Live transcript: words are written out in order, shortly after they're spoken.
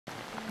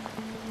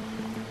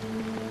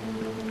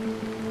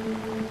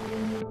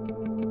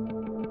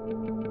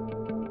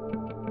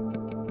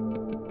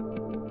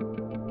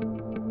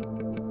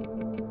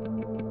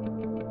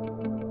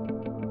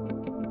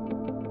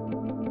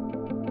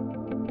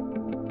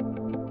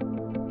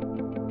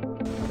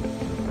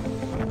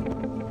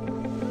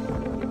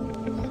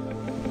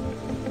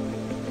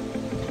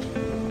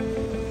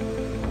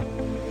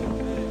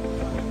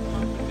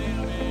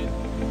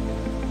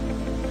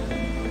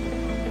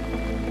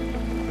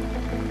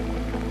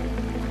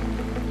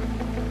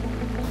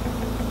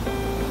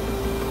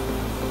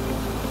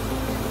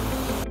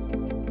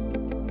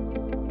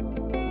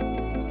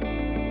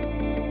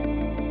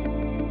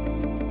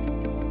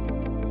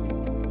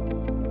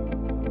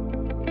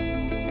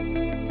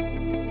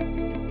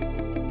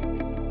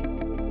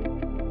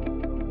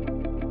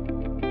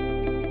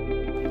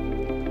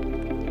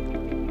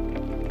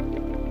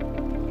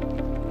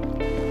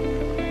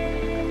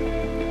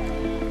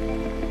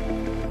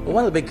Well,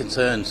 one of the big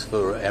concerns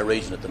for our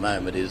region at the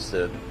moment is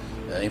the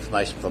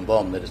information from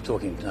BOM that is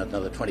talking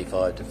another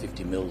 25 to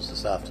 50 mils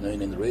this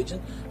afternoon in the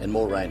region and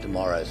more rain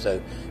tomorrow.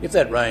 So if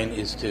that rain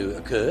is to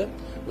occur,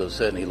 we're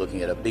certainly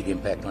looking at a big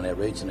impact on our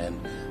region,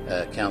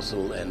 and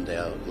Council and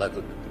our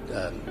local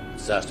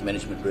disaster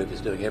management group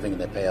is doing everything in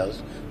their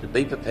powers to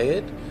be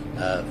prepared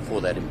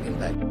for that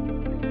impact.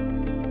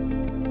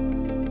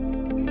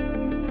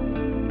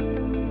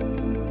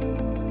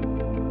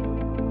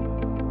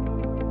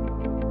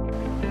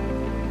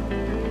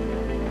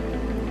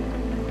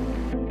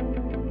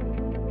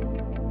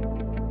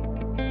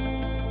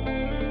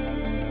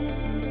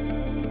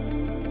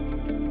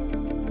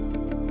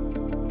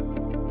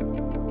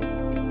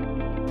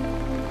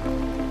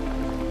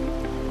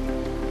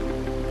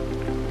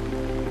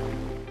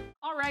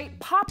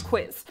 Pop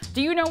quiz.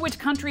 Do you know which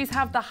countries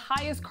have the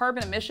highest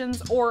carbon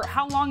emissions, or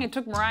how long it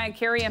took Mariah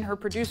Carey and her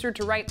producer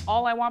to write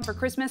All I Want for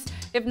Christmas?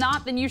 If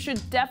not, then you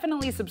should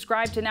definitely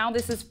subscribe to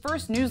NowThis'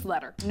 first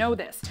newsletter, Know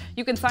This.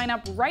 You can sign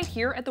up right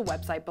here at the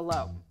website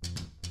below.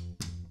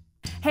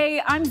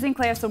 Hey, I'm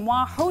Zinclair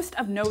Samoa, host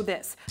of Know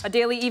This, a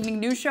daily evening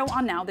news show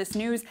on NowThis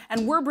News,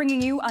 and we're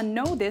bringing you a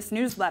Know This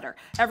newsletter.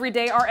 Every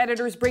day, our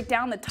editors break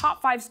down the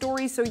top 5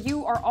 stories so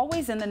you are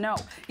always in the know.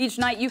 Each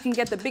night, you can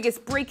get the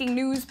biggest breaking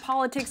news,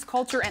 politics,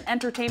 culture, and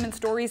entertainment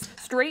stories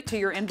straight to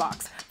your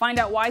inbox. Find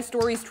out why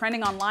stories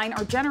trending online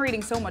are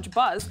generating so much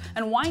buzz,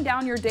 and wind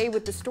down your day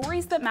with the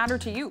stories that matter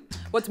to you.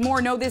 What's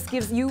more, Know This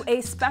gives you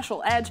a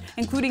special edge,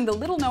 including the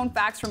little-known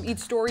facts from each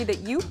story that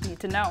you need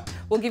to know.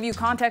 We'll give you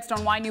context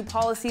on why new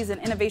policies and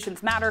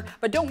innovations matter,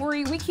 but don't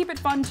worry, we keep it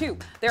fun too.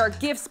 There are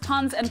gifts,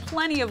 puns, and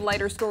plenty of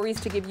lighter stories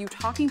to give you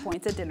talking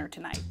points at dinner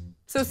tonight.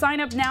 So sign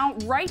up now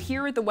right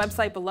here at the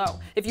website below.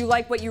 If you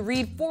like what you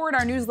read, forward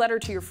our newsletter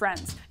to your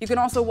friends. You can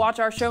also watch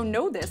our show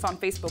Know This on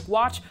Facebook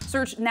Watch,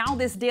 search Now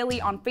This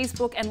Daily on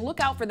Facebook, and look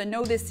out for the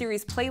Know This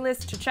series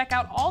playlist to check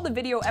out all the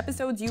video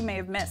episodes you may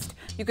have missed.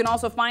 You can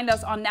also find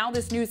us on Now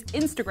This News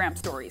Instagram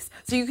stories,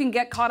 so you can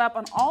get caught up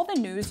on all the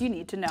news you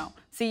need to know.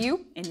 See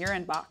you in your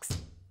inbox.